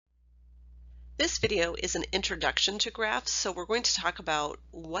This video is an introduction to graphs, so we're going to talk about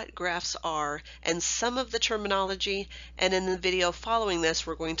what graphs are and some of the terminology, and in the video following this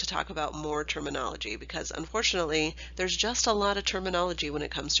we're going to talk about more terminology because unfortunately there's just a lot of terminology when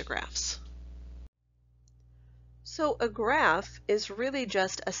it comes to graphs. So a graph is really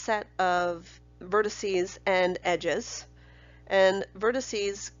just a set of vertices and edges. And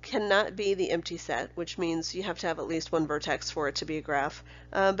vertices cannot be the empty set, which means you have to have at least one vertex for it to be a graph.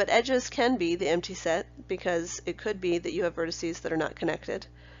 But edges can be the empty set because it could be that you have vertices that are not connected.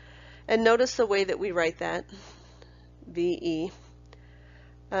 And notice the way that we write that, VE.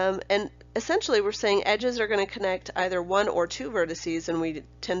 And essentially we're saying edges are going to connect either one or two vertices, and we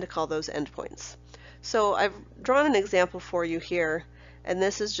tend to call those endpoints. So I've drawn an example for you here, and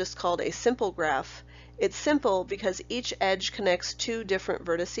this is just called a simple graph. It's simple because each edge connects two different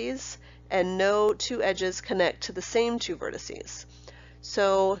vertices and no two edges connect to the same two vertices.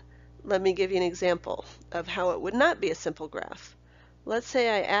 So let me give you an example of how it would not be a simple graph. Let's say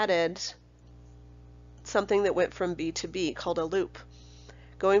I added something that went from B to B called a loop.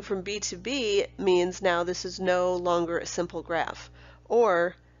 Going from B to B means now this is no longer a simple graph.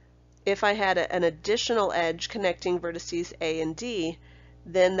 Or if I had an additional edge connecting vertices A and D,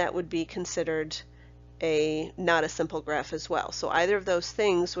 then that would be considered not a simple graph as well. So either of those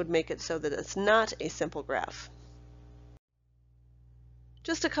things would make it so that it's not a simple graph.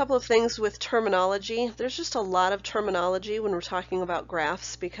 Just a couple of things with terminology. There's just a lot of terminology when we're talking about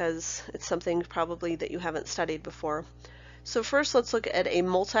graphs because it's something probably that you haven't studied before. So first let's look at a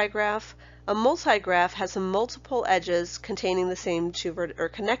multigraph. A multigraph has multiple edges containing the same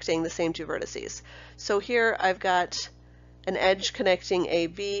connecting the same two vertices. So here I've got an edge connecting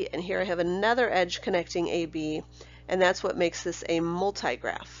AB, and here I have another edge connecting AB, and that's what makes this a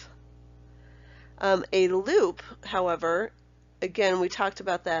multigraph. A loop, however, again we talked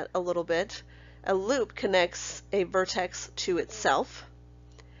about that a little bit. A loop connects a vertex to itself.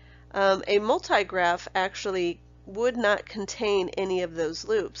 A multigraph actually would not contain any of those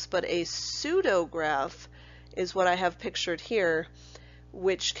loops, but a pseudograph is what I have pictured here,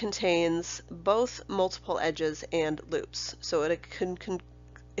 which contains both multiple edges and loops. So it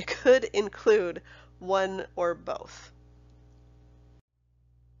could include one or both.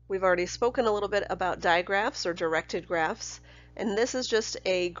 We've already spoken a little bit about digraphs or directed graphs, and this is just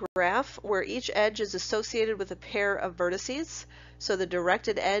a graph where each edge is associated with a pair of vertices. So the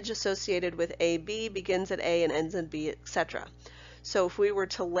directed edge associated with AB begins at A and ends in B, etc. So if we were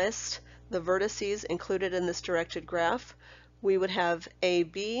to list the vertices included in this directed graph, we would have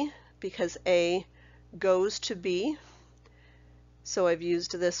AB because A goes to B, so I've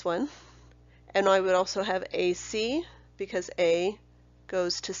used this one. And I would also have AC because A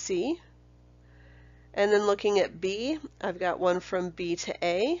goes to C. And then looking at B, I've got one from B to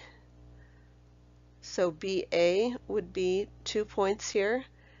A. So BA would be 2 points here.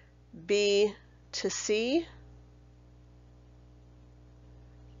 B to C.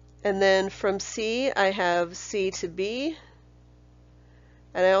 And then from C, I have C to B.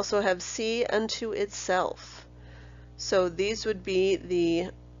 And I also have C unto itself. So these would be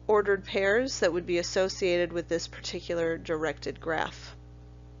the ordered pairs that would be associated with this particular directed graph.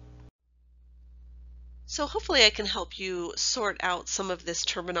 So hopefully I can help you sort out some of this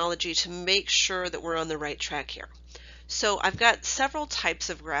terminology to make sure that we're on the right track here. So I've got several types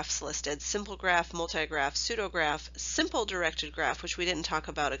of graphs listed: simple graph, multigraph, pseudograph, simple directed graph, which we didn't talk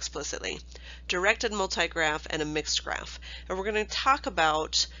about explicitly, directed multigraph, and a mixed graph. And we're going to talk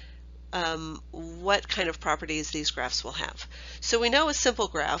about what kind of properties these graphs will have. So we know a simple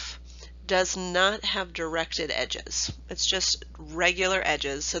graph does not have directed edges. It's just regular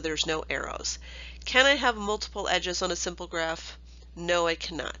edges, so there's no arrows. Can I have multiple edges on a simple graph? No, I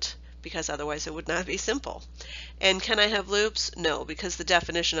cannot, because otherwise it would not be simple. And can I have loops? No, because the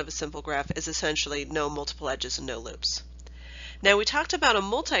definition of a simple graph is essentially no multiple edges and no loops. Now we talked about a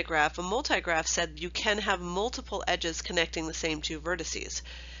multigraph. A multigraph said you can have multiple edges connecting the same two vertices.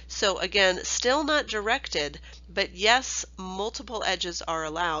 So again, still not directed, but yes, multiple edges are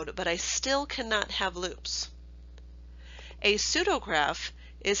allowed, but I still cannot have loops. A pseudograph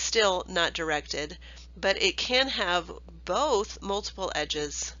is still not directed, but it can have both multiple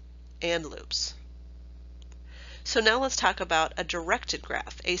edges and loops. So now let's talk about a directed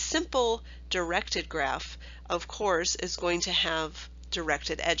graph. A simple directed graph, of course, is going to have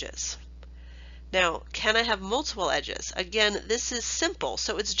directed edges. Now, can I have multiple edges? Again, this is simple,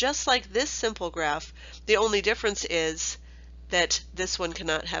 so it's just like this simple graph. The only difference is that this one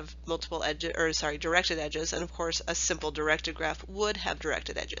cannot have directed edges, and of course a simple directed graph would have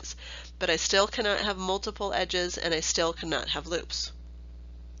directed edges. But I still cannot have multiple edges, and I still cannot have loops.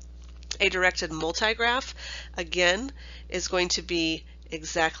 A directed multigraph, again, is going to be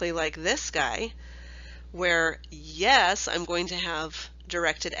exactly like this guy, where yes, I'm going to have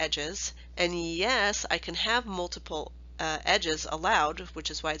directed edges, and yes, I can have multiple edges allowed,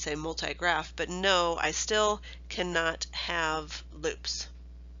 which is why it's a multigraph, but no, I still cannot have loops.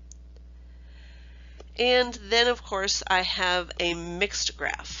 And then of course I have a mixed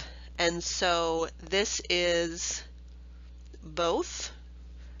graph, and so this is both.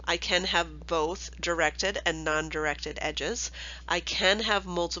 I can have both directed and non-directed edges. I can have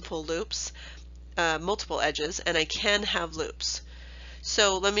multiple loops, multiple edges, and I can have loops.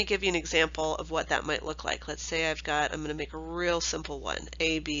 So let me give you an example of what that might look like. Let's say I'm going to make a real simple one,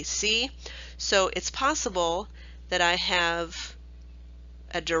 A, B, C. So it's possible that I have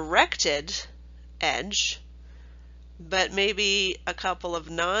a directed edge, but maybe a couple of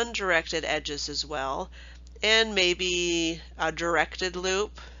non-directed edges as well, and maybe a directed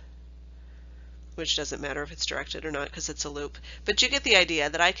loop, which doesn't matter if it's directed or not because it's a loop. But you get the idea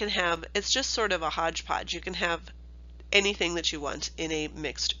that I can have, it's just sort of a hodgepodge. You can have anything that you want in a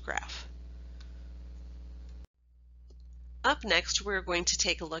mixed graph. Up next, we're going to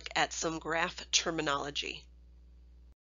take a look at some graph terminology.